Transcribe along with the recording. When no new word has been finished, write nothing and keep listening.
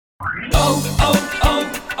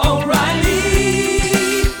O'Reilly!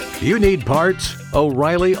 You need parts?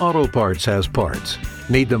 O'Reilly Auto Parts has parts.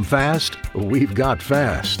 Need them fast? We've got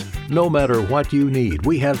fast. No matter what you need,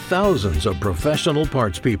 we have thousands of professional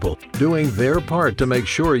parts people doing their part to make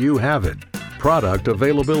sure you have it. Product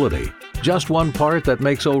availability. Just one part that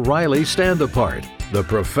makes O'Reilly stand apart. The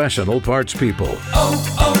professional parts people.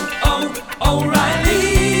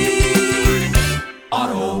 O'Reilly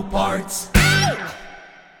Auto Parts.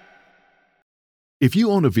 If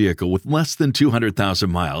you own a vehicle with less than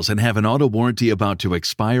 200,000 miles and have an auto warranty about to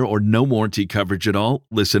expire or no warranty coverage at all,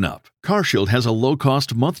 listen up. CarShield has a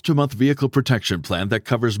low-cost month-to-month vehicle protection plan that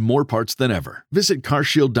covers more parts than ever. Visit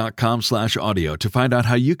carshield.com/audio to find out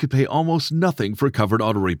how you could pay almost nothing for covered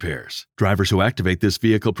auto repairs. Drivers who activate this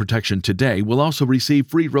vehicle protection today will also receive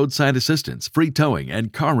free roadside assistance, free towing,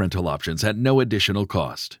 and car rental options at no additional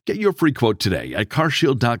cost. Get your free quote today at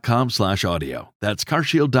carshield.com/audio. That's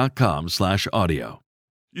carshield.com/audio.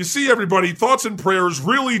 You see, everybody, thoughts and prayers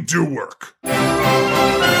really do work.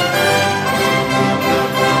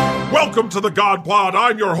 Welcome to the God Pod.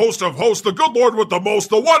 I'm your host of hosts, the good Lord with the most,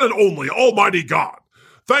 the one and only Almighty God.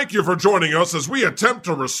 Thank you for joining us as we attempt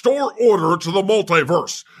to restore order to the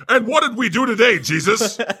multiverse. And what did we do today,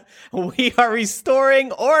 Jesus? We are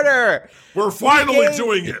restoring order. We're finally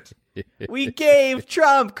doing it. We gave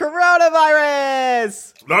Trump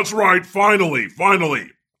coronavirus. That's right, finally.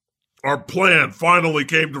 Our plan finally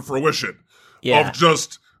came to fruition. Yeah.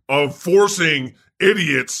 Of forcing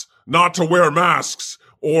idiots not to wear masks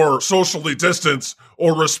or socially distance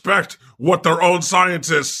or respect what their own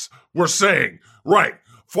scientists were saying. Right.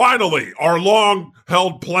 Finally, our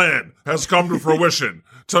long-held plan has come to fruition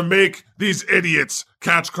to make these idiots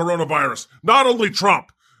catch coronavirus. Not only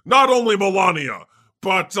Trump, not only Melania,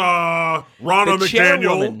 but Rona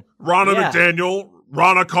McDaniel.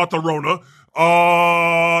 Rona caught the Rona.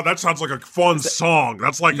 That sounds like a fun song.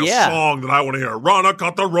 That's like a song that I want to hear. Rona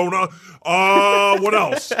caught the Rona. What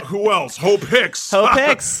else? Who else? Hope Hicks. That's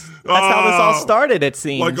how this all started, it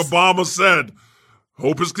seems. Like Obama said,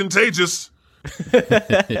 hope is contagious.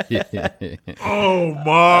 Oh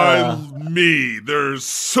my me. There's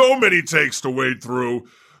so many takes to wade through.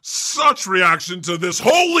 Such reaction to this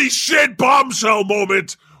holy shit bombshell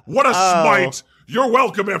moment. What a smite. You're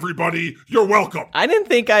welcome, everybody. You're welcome. I didn't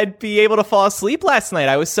think I'd be able to fall asleep last night.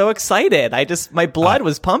 I was so excited. My blood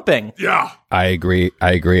was pumping. Yeah. I agree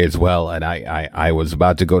as well. And I was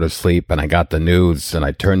about to go to sleep and I got the news and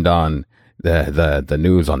I turned on the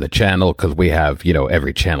news on the channel because we have,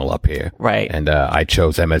 every channel up here. Right. And I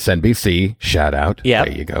chose MSNBC. Shout out. Yeah.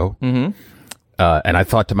 There you go. Mm-hmm. And I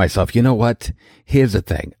thought to myself, you know what? Here's the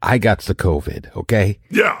thing. I got the COVID, okay?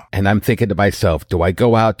 Yeah. And I'm thinking to myself, do I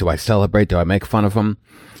go out? Do I celebrate? Do I make fun of them?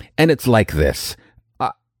 And it's like this.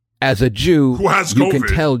 As a Jew, who has you COVID?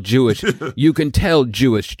 you can tell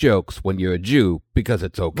Jewish jokes when you're a Jew because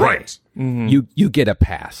it's okay. Right. Mm-hmm. You get a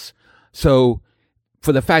pass. So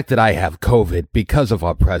for the fact that I have COVID because of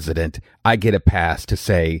our president, I get a pass to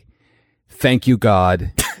say, thank you,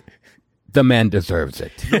 God. The man deserves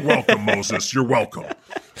it. You're welcome, Moses. You're welcome.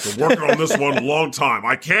 Been working on this one a long time.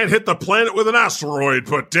 I can't hit the planet with an asteroid,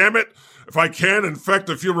 but damn it, if I can infect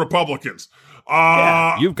a few Republicans.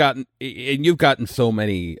 You've gotten so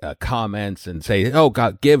many comments and say, "Oh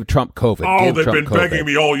God, give Trump COVID." Oh, they've been Trump COVID. begging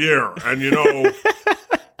me all year, and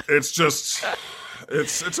it's just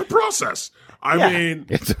it's a process. I mean,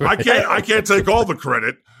 I can't take all the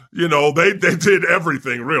credit. They did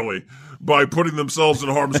everything really by putting themselves in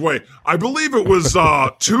harm's way. I believe it was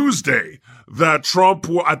Tuesday that Trump,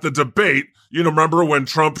 at the debate, remember when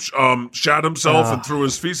Trump shat himself and threw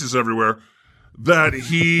his feces everywhere, that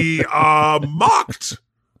he mocked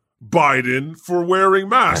Biden for wearing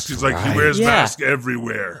masks. He's like, he wears masks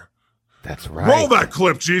everywhere. That's right. Roll that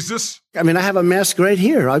clip, Jesus. I mean, I have a mask right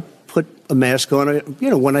here. I put a mask on,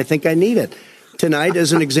 when I think I need it. Tonight,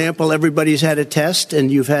 as an example, everybody's had a test,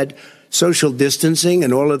 and you've had social distancing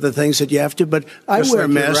and all of the things that you have to. But I wear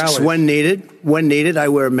masks when needed. When needed, I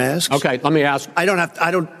wear masks. Okay, let me ask. I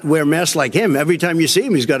don't wear masks like him. Every time you see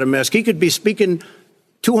him, he's got a mask. He could be speaking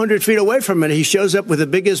 200 feet away from it. He shows up with the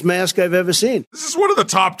biggest mask I've ever seen. This is one of the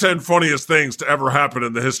top 10 funniest things to ever happen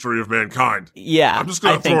in the history of mankind. Yeah, I'm just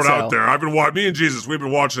going to throw it out there. Me and Jesus, we've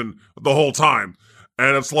been watching the whole time.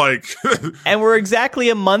 And it's like... and we're exactly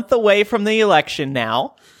a month away from the election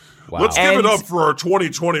now. Wow. Let's give it up for our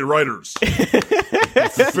 2020 writers.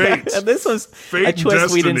 Fate. This was Fate a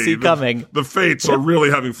twist we didn't see coming. The fates are really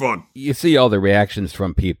having fun. You see all the reactions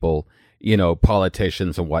from people,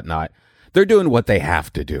 politicians and whatnot. They're doing what they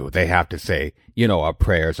have to do. They have to say, our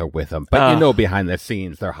prayers are with them. But behind the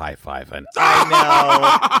scenes, they're high-fiving.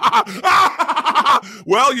 I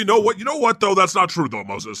Well, you know what? You know what, though? That's not true, though,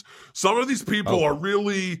 Moses. Some of these people are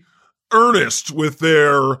really earnest with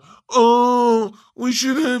their, we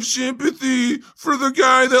should have sympathy for the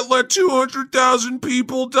guy that let 200,000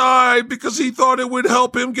 people die because he thought it would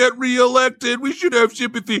help him get reelected. We should have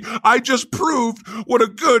sympathy. I just proved what a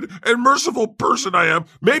good and merciful person I am.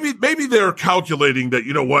 Maybe they're calculating that,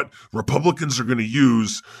 you know what, Republicans are going to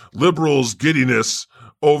use liberals' giddiness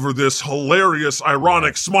over this hilarious,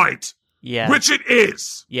 ironic smite. Yeah. Which it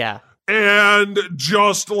is. Yeah. And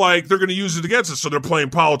just like they're going to use it against us, so they're playing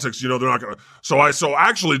politics. You know, they're not going to. So I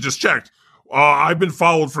actually just checked. I've been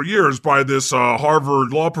followed for years by this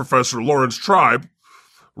Harvard law professor, Lawrence Tribe.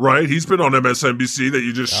 Right, he's been on MSNBC that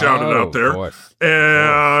you just shouted out there,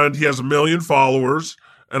 and he has 1 million followers.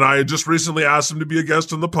 And I just recently asked him to be a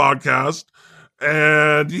guest on the podcast,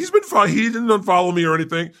 and he's been fine. He didn't unfollow me or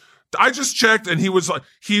anything. I just checked, and he was like,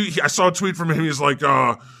 I saw a tweet from him. He's like,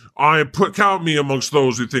 count me amongst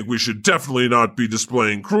those who think we should definitely not be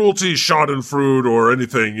displaying cruelty, schadenfreude, or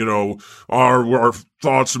anything. You know, our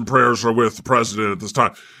thoughts and prayers are with the president at this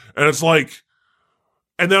time. And it's like,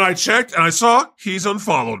 and then I checked and I saw he's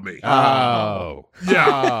unfollowed me. Oh.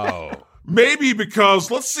 Yeah. Oh. Maybe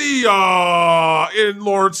because, let's see, in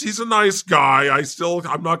Lawrence, he's a nice guy.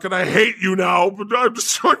 I'm not going to hate you now, but I'm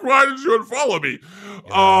just like, why did you unfollow me?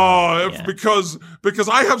 Because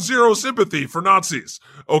I have zero sympathy for Nazis.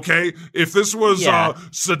 Okay. If this was,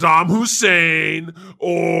 Saddam Hussein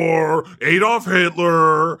or Adolf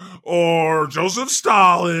Hitler or Joseph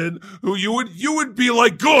Stalin, who you would be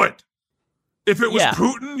like, good. If it was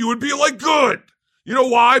Putin, you would be like, good. You know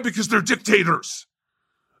why? Because they're dictators.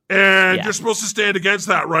 And you're supposed to stand against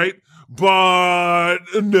that, right? But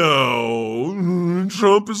no,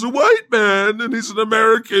 Trump is a white man, and he's an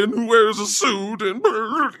American who wears a suit, and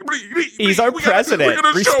he's our president.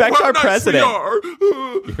 Respect our president.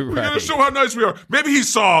 We're going to show how nice we are. Maybe he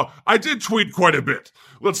saw. I did tweet quite a bit.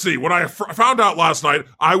 Let's see. When I found out last night,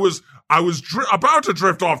 I was about to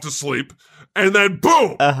drift off to sleep, and then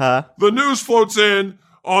boom, the news floats in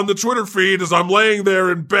on the Twitter feed as I'm laying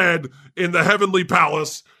there in bed in the heavenly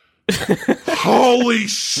palace. Holy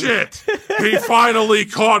shit. He finally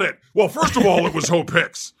caught it. Well, first of all, it was Hope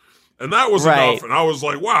Hicks. And that was enough. And I was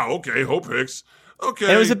like, wow, okay, Hope Hicks. Okay.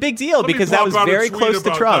 And it was a big deal because that was very close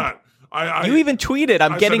to Trump. You even tweeted,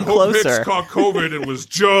 I'm getting closer. Hope Hicks caught COVID and was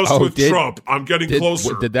just with Trump. I'm getting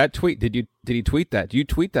closer. Did that tweet? Did he tweet that? Did you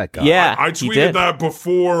tweet that guy? Yeah, I tweeted that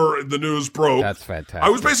before the news broke. That's fantastic. I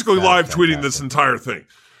was basically live tweeting this entire thing.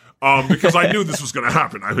 Because I knew this was going to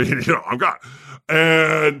happen. I mean, you know, I'm God.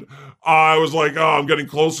 And I was like, I'm getting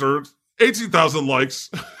closer. 18,000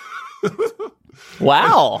 likes.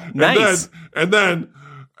 Wow. Nice. And then,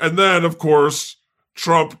 of course,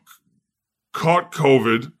 Trump caught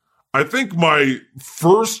COVID. I think my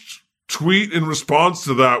first tweet in response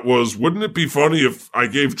to that was, wouldn't it be funny if I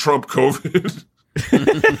gave Trump COVID?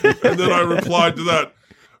 And then I replied to that,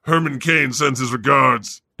 Herman Cain sends his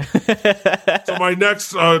regards. So my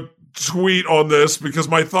next tweet on this, because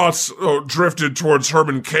my thoughts drifted towards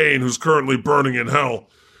Herman Cain, who's currently burning in hell,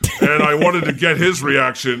 and I wanted to get his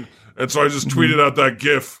reaction, and so I just tweeted out that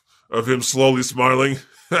GIF of him slowly smiling.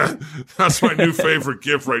 That's my new favorite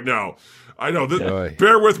GIF right now. I know.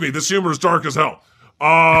 Bear with me. This humor is dark as hell.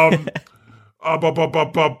 What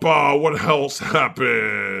else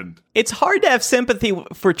happened? It's hard to have sympathy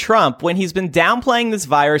for Trump when he's been downplaying this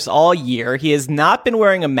virus all year. He has not been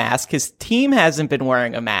wearing a mask. His team hasn't been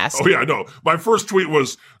wearing a mask. Oh, yeah, I know. My first tweet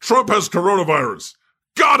was, Trump has coronavirus.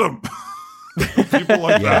 Got him! People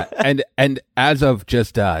like that. And as of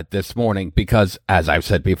just this morning, because as I've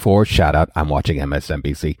said before, shout out, I'm watching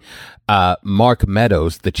MSNBC, Mark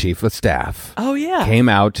Meadows, the chief of staff, came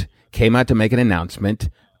out to make an announcement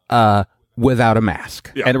without a mask.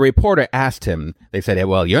 Yeah. And a reporter asked him, they said, hey,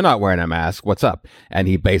 well, you're not wearing a mask. What's up? And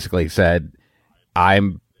he basically said,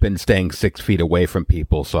 I've been staying 6 feet away from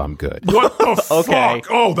people, so I'm good. What the fuck?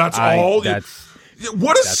 Oh, that's all?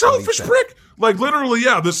 What a selfish prick. Like, literally,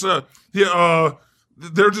 they've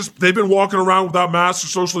been walking around without masks or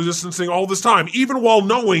socially distancing all this time, even while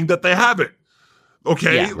knowing that they have it.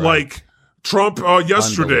 Okay? Yeah, right. Like, Trump,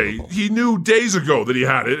 yesterday, he knew days ago that he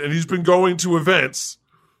had it, and he's been going to events.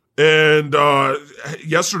 And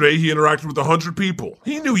yesterday, he interacted with 100 people.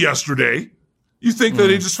 He knew yesterday. You think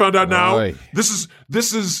that he just found out now? Right. This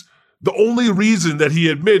is the only reason that he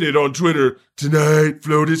admitted on Twitter, tonight,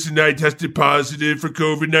 Florida tonight tested positive for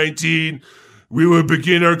COVID-19. We will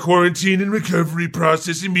begin our quarantine and recovery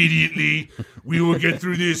process immediately. We will get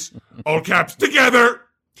through this, all caps, together.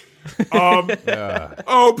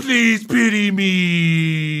 Oh, please pity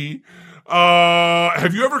me.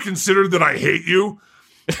 Have you ever considered that I hate you?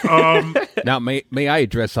 Now, may I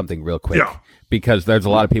address something real quick? Yeah. Because there's a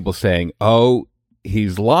lot of people saying, oh,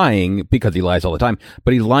 he's lying because he lies all the time,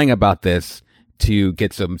 but he's lying about this to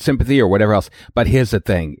get some sympathy or whatever else. But here's the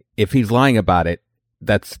thing. If he's lying about it,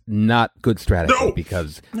 that's not good strategy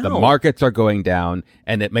because the markets are going down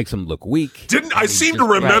and it makes him look weak. I seem to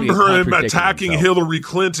remember him attacking Hillary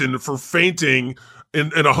Clinton for fainting in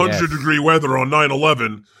 100-degree weather on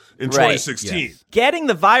 9/11 in 2016. Yes. Getting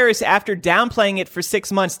the virus after downplaying it for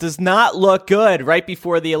 6 months does not look good right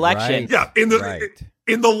before the election. Right. Yeah,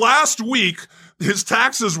 in the last week, his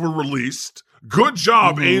taxes were released. Good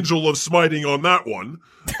job, Angel of Smiting, on that one.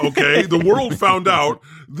 Okay, the world found out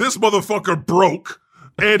this motherfucker broke.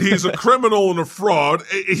 And he's a criminal and a fraud.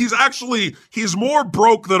 He's more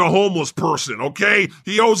broke than a homeless person, okay?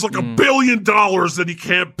 He owes like $1 billion that he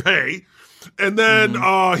can't pay. And then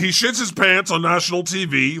he shits his pants on national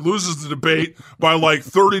TV, loses the debate by like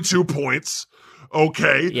 32 points.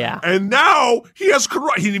 Okay. Yeah. And now he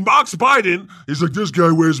mocks Biden. He's like, this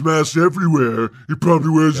guy wears masks everywhere. He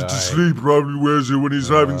probably wears it to sleep, probably wears it when he's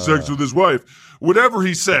having sex with his wife. Whatever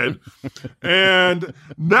he said. And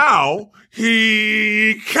now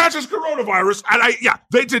he catches coronavirus. And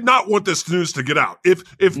they did not want this news to get out. If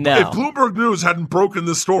Bloomberg News hadn't broken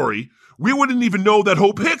this story, we wouldn't even know that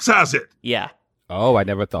Hope Hicks has it. Yeah. Oh, I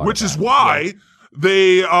never thought Which is why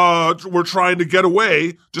they were trying to get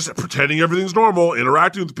away, just pretending everything's normal,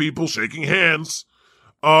 interacting with people, shaking hands.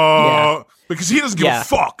 Because he doesn't give a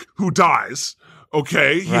fuck who dies.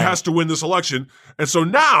 Okay? He has to win this election. And so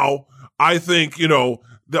now I think,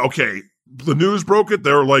 the news broke it.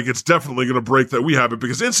 They were like, it's definitely going to break that we have it,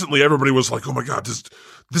 because instantly everybody was like, oh my God,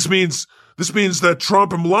 this means that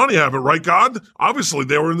Trump and Melania have it, right, God? Obviously,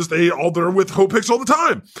 they're with Hope Hicks all the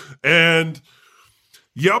time. And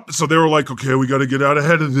so they were like, okay, we got to get out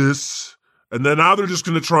ahead of this. And then now they're just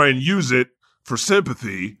going to try and use it for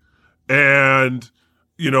sympathy. And,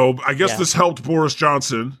 I guess this helped Boris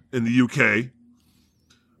Johnson in the UK.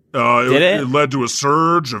 It led to a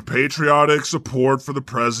surge of patriotic support for the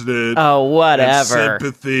president. Oh, whatever. And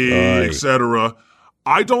sympathy, etc.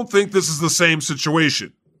 I don't think this is the same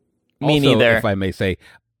situation. Me neither. If I may say,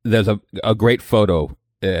 there's a great photo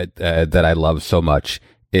that I love so much.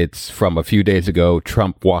 It's from a few days ago,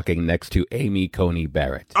 Trump walking next to Amy Coney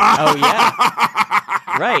Barrett. Oh, yeah.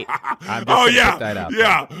 Right. Oh,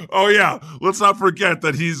 yeah. Let's not forget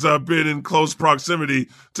that he's been in close proximity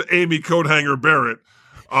to Amy Coathanger Barrett.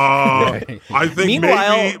 I think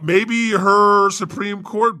Meanwhile, maybe her Supreme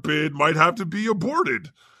Court bid might have to be aborted.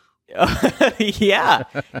 Yeah.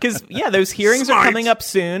 Because, those hearings are coming up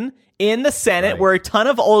soon in the Senate where a ton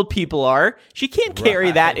of old people are. She can't carry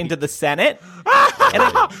that into the Senate.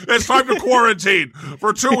 It's time to quarantine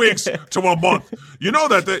for 2 weeks to a month. You know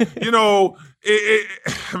that,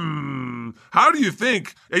 how do you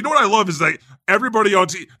think? You know what I love is that everybody on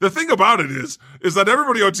TV, the thing about it is that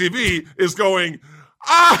everybody on TV is going,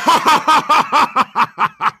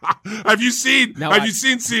 Have you seen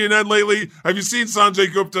CNN lately? Have you seen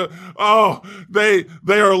Sanjay Gupta? Oh, they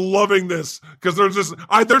are loving this because they're just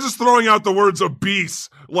throwing out the words obese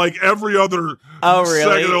like every other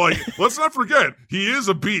second. They're like, let's not forget he is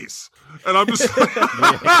obese. And I'm just did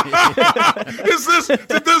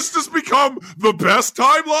this just become the best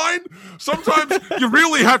timeline? Sometimes you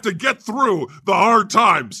really have to get through the hard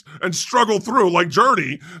times and struggle through like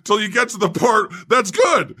Journey till you get to the part that's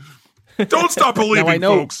good. Don't stop believing,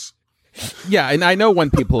 folks. Yeah, and I know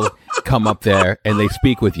when people come up there and they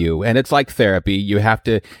speak with you, and it's like therapy. You have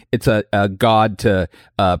to, it's a God to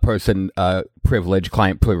person privilege,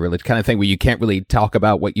 client privilege kind of thing where you can't really talk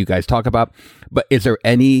about what you guys talk about. But is there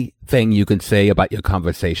anything you can say about your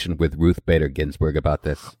conversation with Ruth Bader Ginsburg about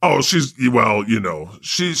this? Oh, she's the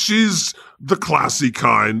classy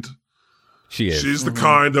kind. She is. She's the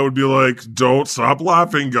kind that would be like, don't stop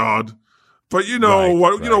laughing, God. But you know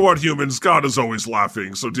what, humans, God is always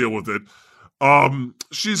laughing, so deal with it.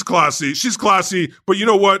 She's classy. But you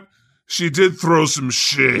know what? She did throw some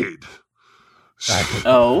shade. She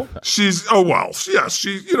knows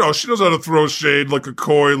how to throw shade, like a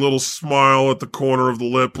coy little smile at the corner of the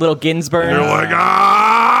lip. Little Ginsburg. And you're like,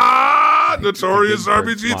 notorious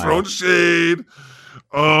RBG throwing shade.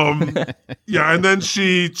 And then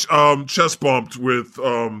she chest bumped with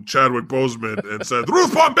Chadwick Boseman and said,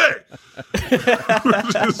 Ruth Bombay!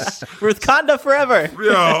 Ruth Conda forever!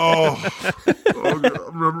 Yeah,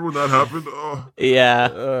 remember when that happened?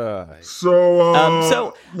 Yeah. So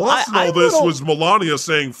lost in all this was Melania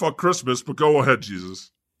saying, fuck Christmas, but go ahead,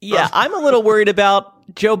 Jesus. Yeah, I'm a little worried about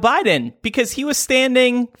Joe Biden because he was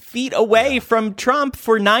standing feet away from Trump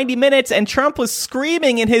for 90 minutes and Trump was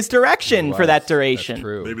screaming in his direction for that duration. That's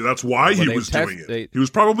true. Maybe that's why he was doing it. He was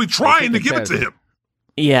probably trying to give it to him.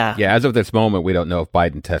 Yeah. Yeah, as of this moment, we don't know if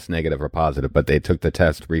Biden tests negative or positive, but they took the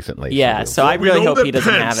test recently. Yeah, so I really hope he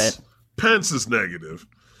doesn't have it. Pence is negative.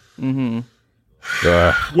 Mm-hmm.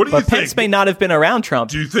 What do you think? Pence may not have been around Trump.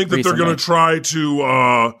 Do you think that they're going to try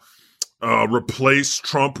to replace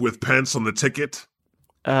Trump with Pence on the ticket?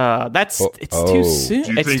 It's too soon.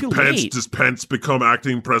 Do you think does Pence become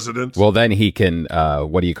acting president? Well, then he can,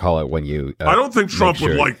 what do you call it when you... I don't think Trump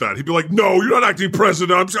would like that. He'd be like, no, you're not acting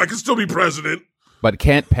president. I can still be president. But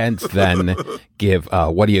can't Pence then give,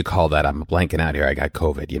 what do you call that? I'm blanking out here. I got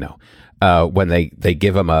COVID, when they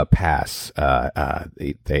give him a pass, what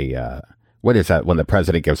is that? When the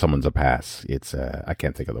president gives someone a pass, it's, I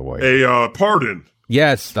can't think of the word. A pardon.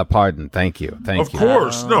 Yes, a pardon. Thank you. Of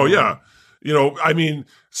course. No, yeah. I mean,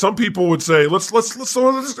 some people would say, let's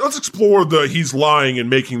explore the he's lying and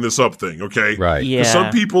making this up thing, okay? Right. Yeah.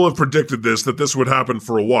 Some people have predicted that this would happen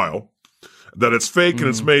for a while, that it's fake and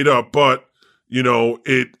it's made up, but,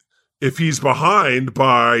 if he's behind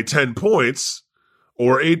by 10 points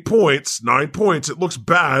or 8 points, 9 points, it looks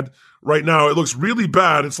bad. Right now, it looks really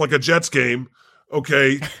bad. It's like a Jets game.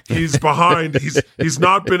 Okay, he's behind. He's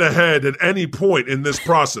not been ahead at any point in this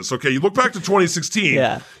process. Okay, you look back to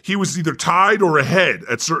 2016. He was either tied or ahead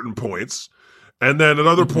at certain points, and then at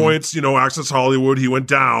other points, Access Hollywood, he went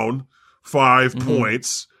down 5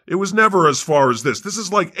 points. It was never as far as this. This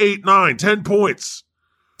is like 8, 9, 10 points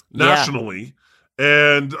nationally,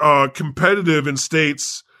 and competitive in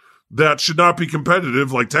states that should not be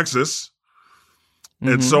competitive, like Texas,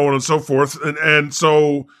 and so on and so forth, and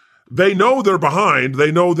so. They know they're behind.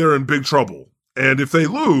 They know they're in big trouble. And if they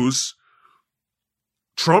lose,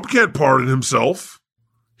 Trump can't pardon himself.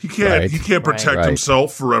 He can't. He can't protect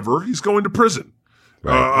himself forever. He's going to prison.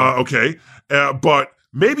 Okay. But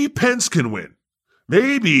maybe Pence can win.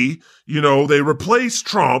 Maybe they replace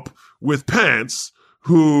Trump with Pence,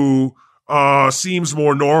 who seems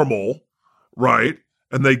more normal, right?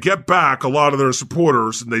 And they get back a lot of their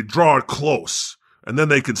supporters, and they draw it close, and then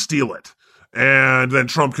they can steal it. And then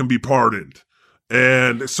Trump can be pardoned,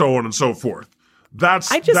 and so on and so forth.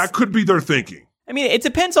 That could be their thinking. I mean, it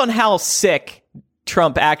depends on how sick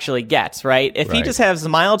Trump actually gets, right? If he just has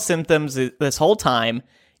mild symptoms this whole time,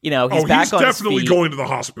 he's back on his feet. He's definitely going to the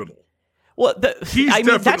hospital. Well, he's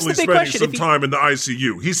definitely spending some time in the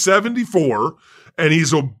ICU. He's 74, and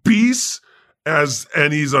he's obese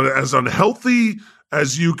and he's as unhealthy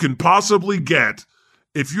as you can possibly get.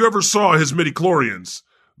 If you ever saw his midichlorians,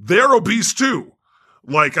 they're obese too,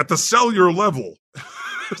 like at the cellular level.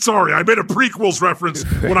 Sorry, I made a prequels reference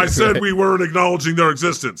when I said we weren't acknowledging their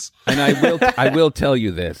existence. And I will tell you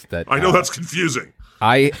this, that I know that's confusing.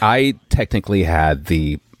 I technically had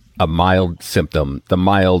a mild symptom, the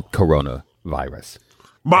mild coronavirus.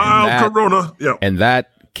 Corona, yeah. And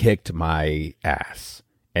that kicked my ass.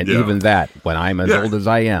 And even that, when I'm as old as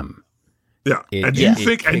I am. Yeah. And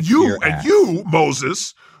you,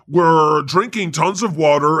 Moses, were drinking tons of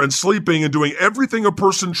water and sleeping and doing everything a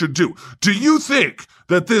person should do. Do you think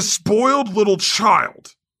that this spoiled little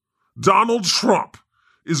child, Donald Trump,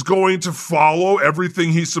 is going to follow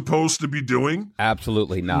everything he's supposed to be doing?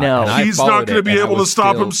 Absolutely not. No. He's not going to be able to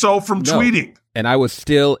stop himself from tweeting. And I was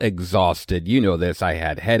still exhausted. You know this. I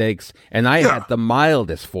had headaches, and I had the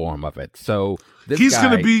mildest form of it. So he's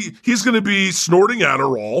going to be snorting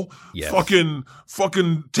Adderall,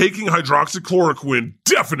 fucking taking hydroxychloroquine.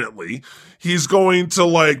 Definitely, he's going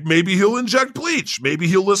to maybe he'll inject bleach. Maybe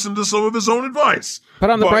he'll listen to some of his own advice. But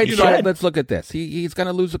on the bright side, let's look at this. He's going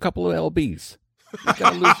to lose a couple of lbs. He's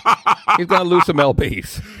going to lose some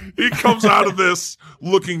lbs. He comes out of this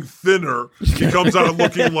looking thinner. He comes out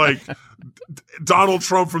looking like Donald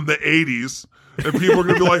Trump from the 80s. And people are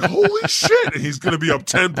going to be like, holy shit. And he's going to be up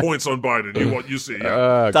 10 points on Biden. You see.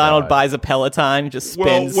 Yeah. Donald buys a Peloton, just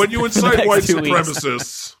spins. Well, when you incite white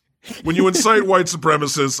supremacists,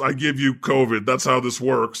 I give you COVID. That's how this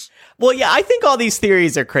works. Well, yeah, I think all these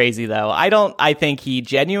theories are crazy, though. I think he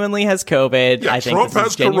genuinely has COVID. Yeah, I think Trump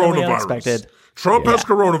has coronavirus. Trump has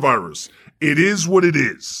coronavirus. It is what it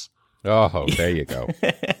is. Oh, there you go.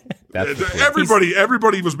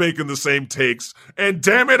 Everybody was making the same takes, and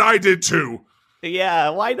damn it, I did too. Yeah,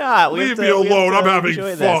 why not? Leave me alone. I'm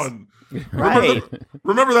having fun. Right.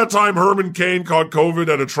 Remember that time Herman Cain caught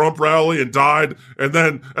COVID at a Trump rally and died, and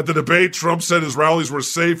then at the debate, Trump said his rallies were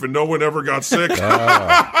safe and no one ever got sick?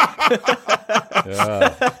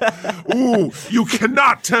 Ooh, you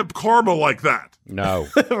cannot tempt karma like that. No.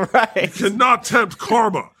 Right. You cannot tempt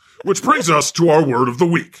karma. Which brings us to our word of the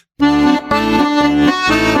week.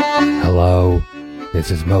 Hello,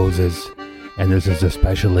 this is Moses, and this is a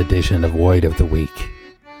special edition of Word of the Week.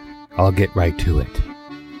 I'll get right to it.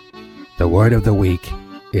 The word of the week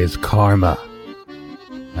is karma.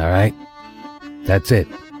 Alright? That's it.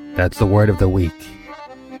 That's the word of the week.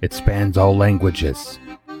 It spans all languages.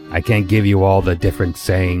 I can't give you all the different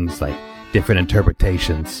sayings, like different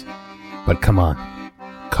interpretations. But come on.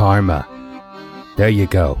 Karma. There you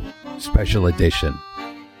go. Special edition.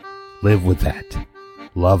 Live with that.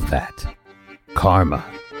 Love that. Karma.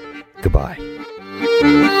 Goodbye.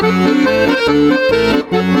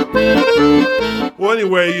 Well,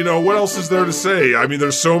 anyway, what else is there to say? I mean,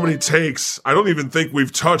 there's so many takes. I don't even think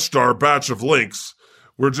we've touched our batch of links.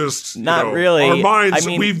 We're just not really. Our minds.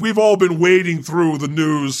 We've all been wading through the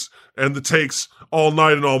news and the takes all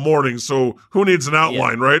night and all morning. So who needs an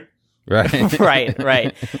outline, right? Right.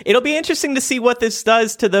 right. It'll be interesting to see what this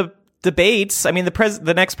does to the debates. I mean,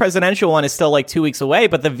 the next presidential one is still like 2 weeks away,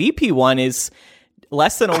 but the VP one is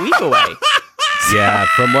less than a week away. Yeah,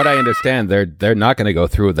 from what I understand, they're not going to go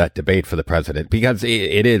through that debate for the president because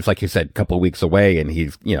it is, like you said, a couple of weeks away, and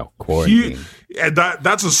he's quarantined. And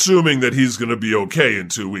that's assuming that he's going to be okay in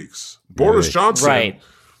 2 weeks. Boris Johnson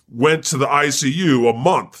went to the ICU a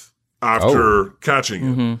month after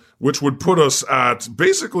catching it, which would put us at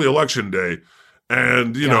basically election day.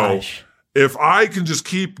 And if I can just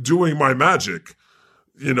keep doing my magic,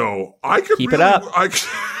 I could keep it up.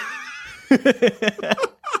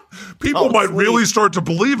 People might really start to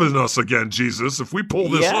believe in us again, Jesus, if we pull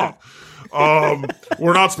this off.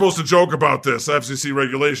 We're not supposed to joke about this, FCC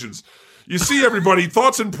regulations. You see, everybody,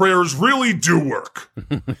 thoughts and prayers really do work.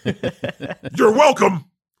 You're welcome.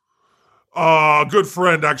 A good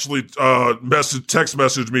friend actually text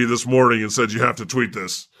messaged me this morning and said, you have to tweet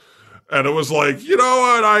this. And it was like, you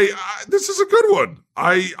know what, this is a good one.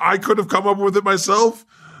 I could have come up with it myself.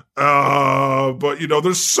 But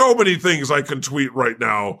there's so many things I can tweet right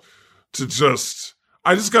now to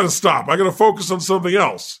I just gotta stop. I gotta focus on something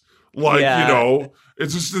else.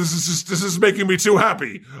 It's just, this is making me too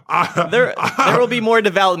happy. There will be more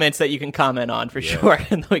developments that you can comment on for sure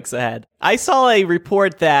in the weeks ahead. I saw a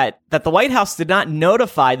report that the White House did not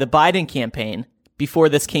notify the Biden campaign before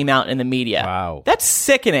this came out in the media. Wow. That's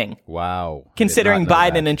sickening. Wow. Considering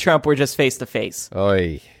Biden and Trump were just face to face.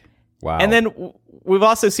 Oy. Wow. And then we've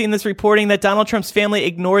also seen this reporting that Donald Trump's family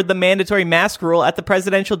ignored the mandatory mask rule at the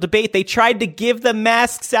presidential debate. They tried to give them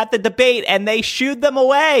masks at the debate, and they shooed them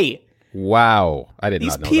away. Wow. I did These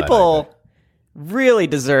not know that. These people really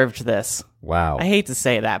deserved this. Wow. I hate to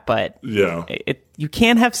say that, but yeah, you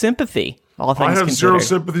can't have sympathy, all things I have considered. Zero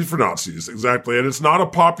sympathy for Nazis, exactly. And it's not a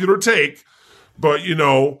popular take, but,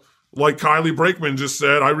 like Kylie Brakeman just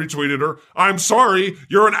said, I retweeted her, I'm sorry,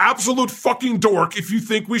 you're an absolute fucking dork if you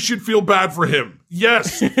think we should feel bad for him.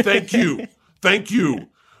 Yes, thank you. Thank you.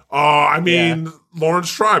 Lawrence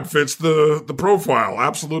Tribe fits the profile.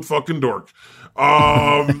 Absolute fucking dork.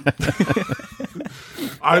 At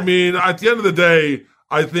the end of the day,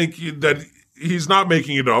 I think that he's not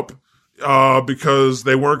making it up because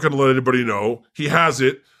they weren't going to let anybody know. He has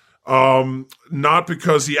it. Not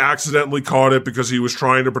because he accidentally caught it because he was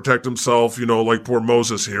trying to protect himself, like poor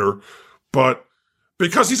Moses here, but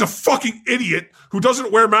because he's a fucking idiot who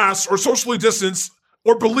doesn't wear masks or socially distance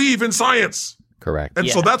or believe in science. Correct. And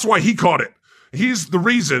so that's why he caught it. He's the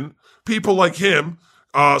reason people like him,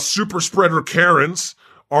 super spreader Karens,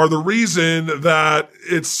 are the reason that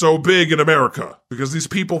it's so big in America. Because these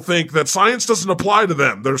people think that science doesn't apply to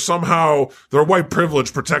them. Their white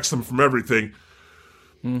privilege protects them from everything.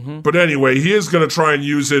 Mm-hmm. But anyway, he is going to try and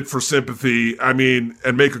use it for sympathy, and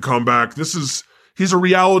make a comeback. He's a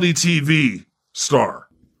reality TV star,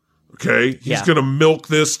 okay? He's going to milk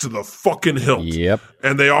this to the fucking hilt. Yep.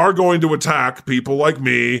 And they are going to attack people like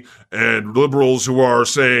me and liberals who are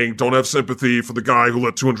saying, don't have sympathy for the guy who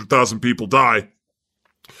let 200,000 people die.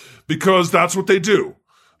 Because that's what they do.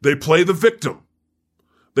 They play the victim.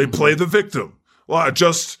 Well,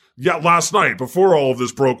 last night, before all of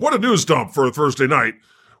this broke, what a news dump for a Thursday night.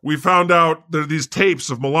 We found out that these tapes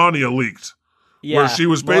of Melania leaked. Where she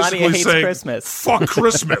was basically saying, Christmas. Fuck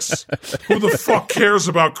Christmas. Who the fuck cares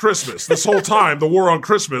about Christmas? This whole time, the war on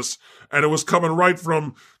Christmas, and it was coming right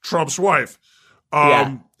from Trump's wife.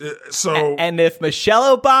 So, and if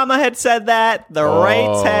Michelle Obama had said that, the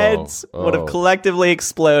right's heads would have collectively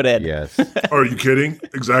exploded. Yes. Are you kidding?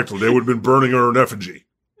 Exactly. They would have been burning her in effigy.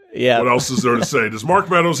 Yeah. What else is there to say? Does Mark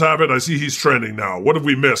Meadows have it? I see he's trending now. What have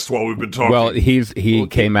we missed while we've been talking? Well, he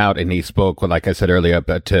came out and he spoke, like I said earlier,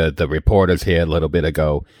 to the reporters here a little bit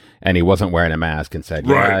ago, and he wasn't wearing a mask and said,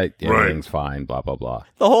 Right, everything's fine, blah, blah, blah.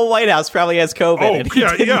 The whole White House probably has COVID. Oh, and he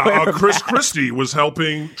didn't wear a Chris mask. Christie was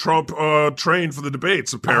helping Trump train for the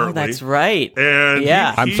debates, apparently. Oh, that's right. And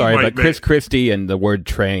Yeah. I'm sorry, might but Chris Christie and the word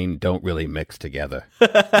train don't really mix together.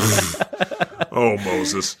 Oh,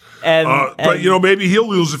 Moses. And but, maybe he'll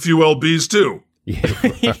lose a few LBs, too.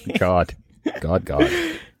 Yeah, God.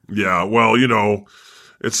 Yeah, well,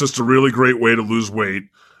 it's just a really great way to lose weight.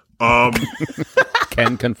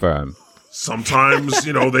 Can confirm. Sometimes,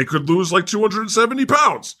 they could lose like 270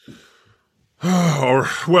 pounds.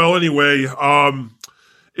 Anyway,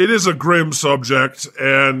 it is a grim subject,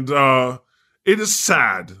 and it is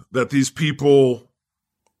sad that these people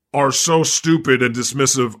are so stupid and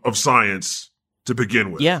dismissive of science to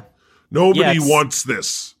begin with. Yeah. Nobody wants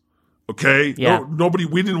this, okay? Yeah.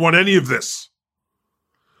 We didn't want any of this.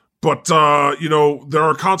 But, there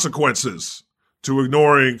are consequences to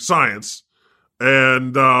ignoring science.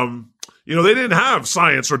 And, they didn't have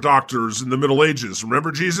science or doctors in the Middle Ages.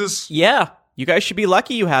 Remember, Jesus? Yeah. You guys should be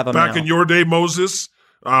lucky you have them Back now. in your day, Moses,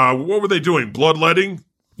 what were they doing? Bloodletting?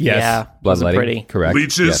 Yes. Yeah, Bloodletting. pretty. Correct.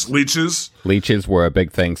 Leeches? Yes. Leeches? Leeches were a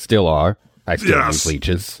big thing. Still are. I still Yes. use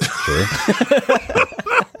leeches. Sure.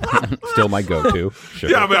 Still my go-to. Sure.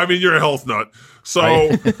 Yeah, but, you're a health nut. So,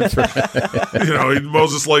 That's right.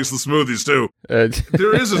 Moses likes the smoothies, too.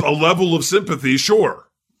 There is a level of sympathy, sure.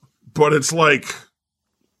 But it's like,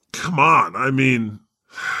 come on.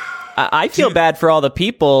 I feel bad for all the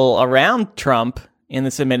people around Trump in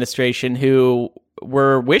this administration who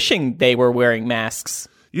were wishing they were wearing masks.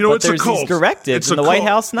 But it's a there's cult. these directives It's in a the White cult.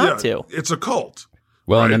 House not Yeah, to. It's a cult.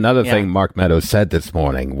 Well, Right. and another Yeah. thing Mark Meadows said this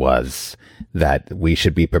morning was that we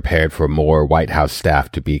should be prepared for more White House staff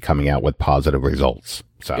to be coming out with positive results.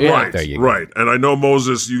 So Right, there you go. right. And I know,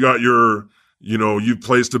 Moses, you got you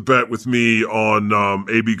placed a bet with me on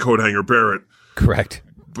AB Coathanger Barrett. Correct.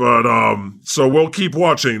 But, so we'll keep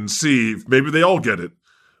watching and see if maybe they all get it.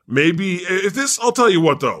 Maybe, if this, I'll tell you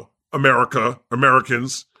what though,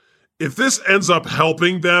 Americans, if this ends up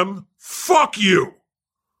helping them, fuck you.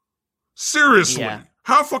 Seriously. Yeah.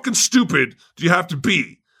 How fucking stupid do you have to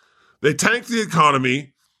be? They tanked the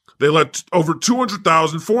economy. They let over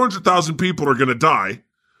 200,000, 400,000 people are going to die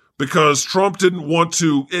because Trump didn't want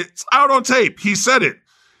to. It's out on tape. He said it.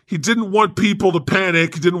 He didn't want people to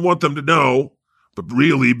panic. He didn't want them to know. But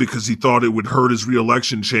really, because he thought it would hurt his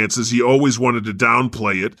reelection chances, he always wanted to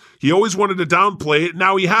downplay it.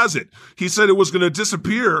 Now he has it. He said it was going to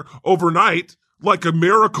disappear overnight like a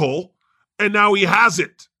miracle, and now he has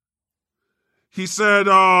it. He said,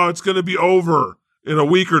 it's going to be over in a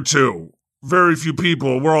week or two. Very few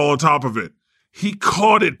people. We're all on top of it. He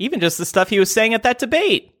caught it. Even just the stuff he was saying at that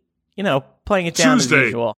debate. Playing it down Tuesday. as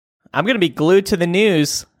usual. I'm going to be glued to the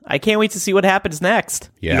news. I can't wait to see what happens next.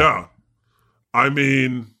 Yeah. Yeah. I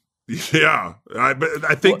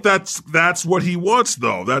think that's what he wants,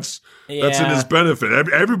 though. That's in his benefit.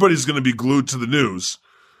 Everybody's going to be glued to the news.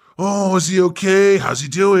 Oh, is he okay? How's he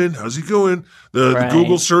doing? How's he going? The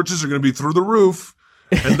Google searches are going to be through the roof,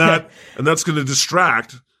 and that's going to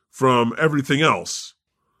distract from everything else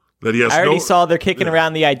that he has. I already saw they're kicking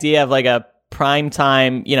around the idea of like a prime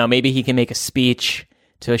time. Maybe he can make a speech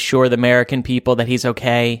to assure the American people that he's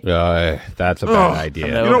okay. That's a bad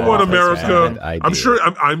idea. You know what, America?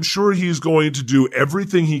 Idea. I'm sure he's going to do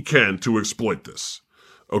everything he can to exploit this.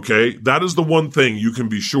 Okay, that is the one thing you can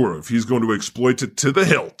be sure of. He's going to exploit it to the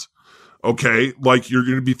hilt. Okay, like you're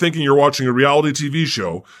going to be thinking you're watching a reality TV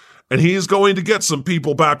show, and he is going to get some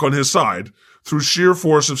people back on his side through sheer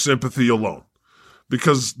force of sympathy alone.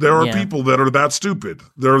 Because there are people that are that stupid.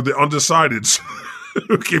 They're the undecideds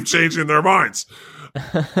who keep changing their minds.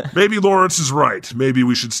 Maybe Lawrence is right. Maybe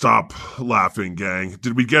we should stop laughing, gang.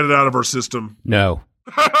 Did we get it out of our system? No.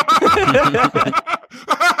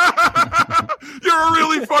 You're a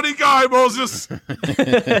really funny guy, Moses. A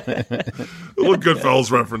little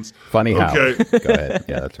Goodfellas reference. Funny how. Okay. Go ahead.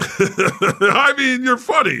 Yeah, that's right. You're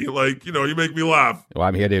funny. Like, you make me laugh. Well,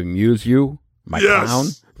 I'm here to amuse you, my clown.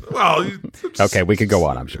 Well, Okay, we could go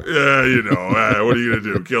on, I'm sure. Yeah, what are you going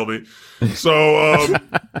to do? Kill me? So,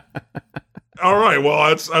 all right.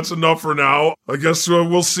 Well, that's enough for now. I guess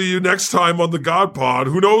we'll see you next time on the God Pod.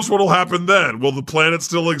 Who knows what'll happen then? Will the planet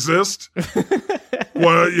still exist?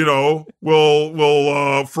 Well,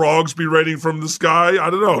 will frogs be raining from the sky? I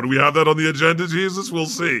don't know. Do we have that on the agenda, Jesus? We'll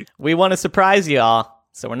see. We want to surprise you all,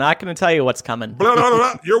 so we're not going to tell you what's coming. Blah, blah,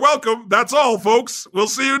 blah. You're welcome. That's all, folks. We'll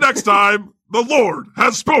see you next time. The Lord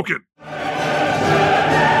has spoken.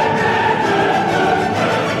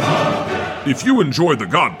 If you enjoyed the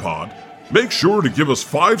God Pod, make sure to give us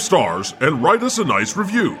 5 stars and write us a nice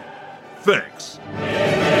review. Thanks.